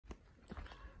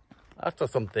After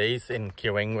some days in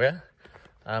Kirengwe,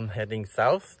 I'm heading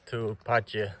south to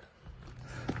Paje.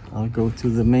 I'll go to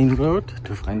the main road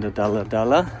to find a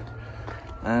Dala,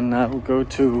 and I'll go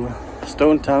to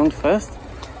Stone Town first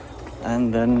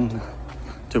and then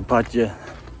to Paje.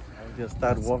 I'll just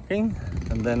start walking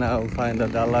and then I'll find a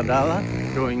Dala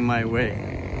going my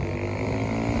way.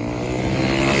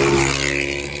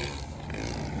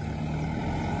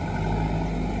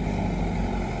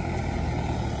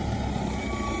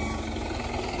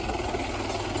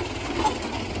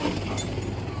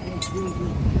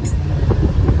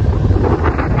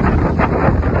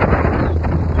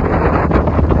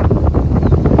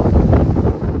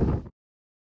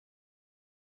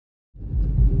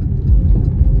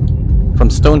 From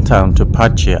Stone Town to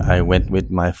Paje, I went with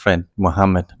my friend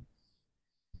Mohammed.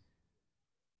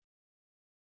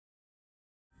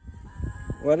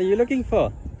 What are you looking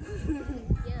for?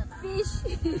 Yeah,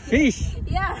 fish. Fish?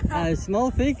 Yeah. A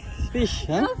small fish,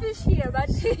 huh? No fish here, but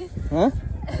Huh? no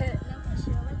fish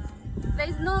here. But there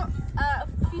is no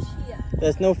fish here.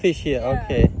 There's no fish here, Yeah.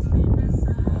 okay.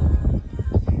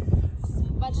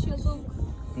 But she'll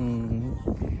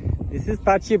This is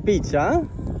Paje Beach, huh?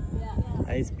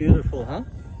 Yeah. It's beautiful, huh?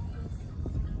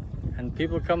 And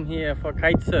people come here for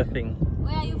kite surfing.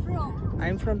 Where are you from?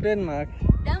 I'm from Denmark.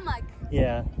 Denmark.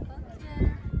 Yeah.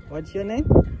 Okay. What's your name?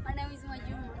 My name is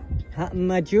Majuma. Huh?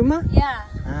 Majuma? Yeah.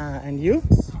 Ah, and you?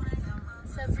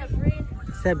 Sabrine.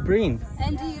 Sabrine.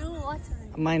 And you? What?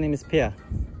 My name is Per.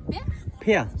 Yeah?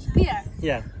 Per. Pierre.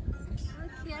 Yeah.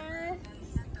 Okay.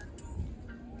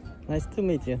 Nice to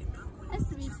meet you. Nice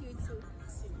to meet you too.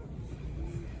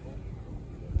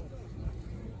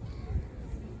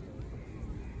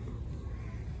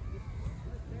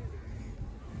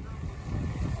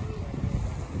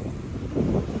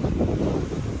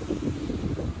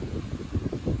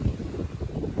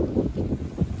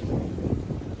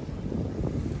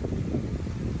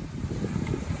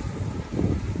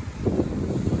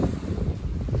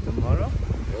 Tomorrow?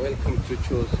 Welcome to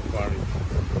Cho's Quarry.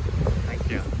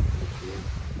 Thank you.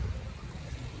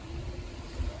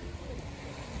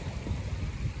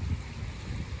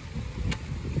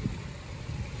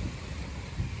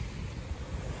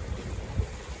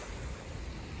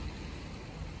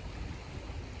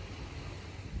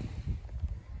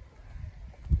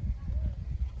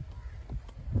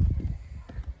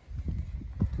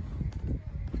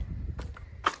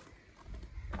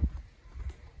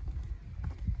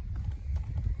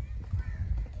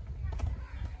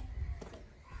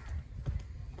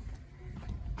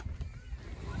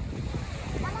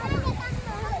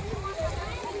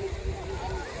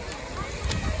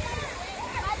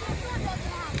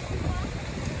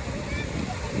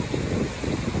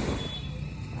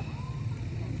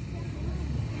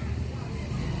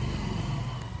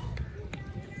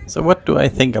 So what do I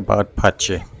think about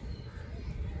Paje?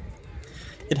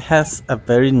 It has a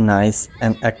very nice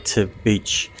and active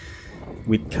beach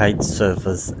with kite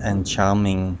surfers and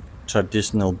charming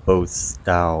traditional boats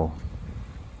dhow.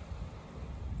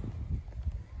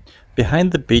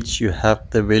 Behind the beach you have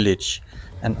the village,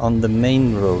 and on the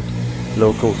main road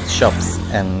local shops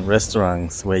and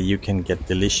restaurants where you can get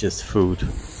delicious food.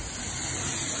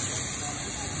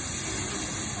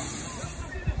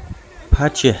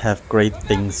 Paje have great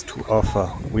things to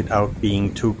offer without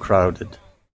being too crowded.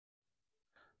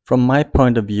 From my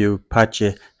point of view,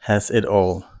 Paje has it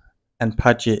all, and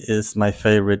Paje is my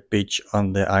favorite beach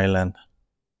on the island.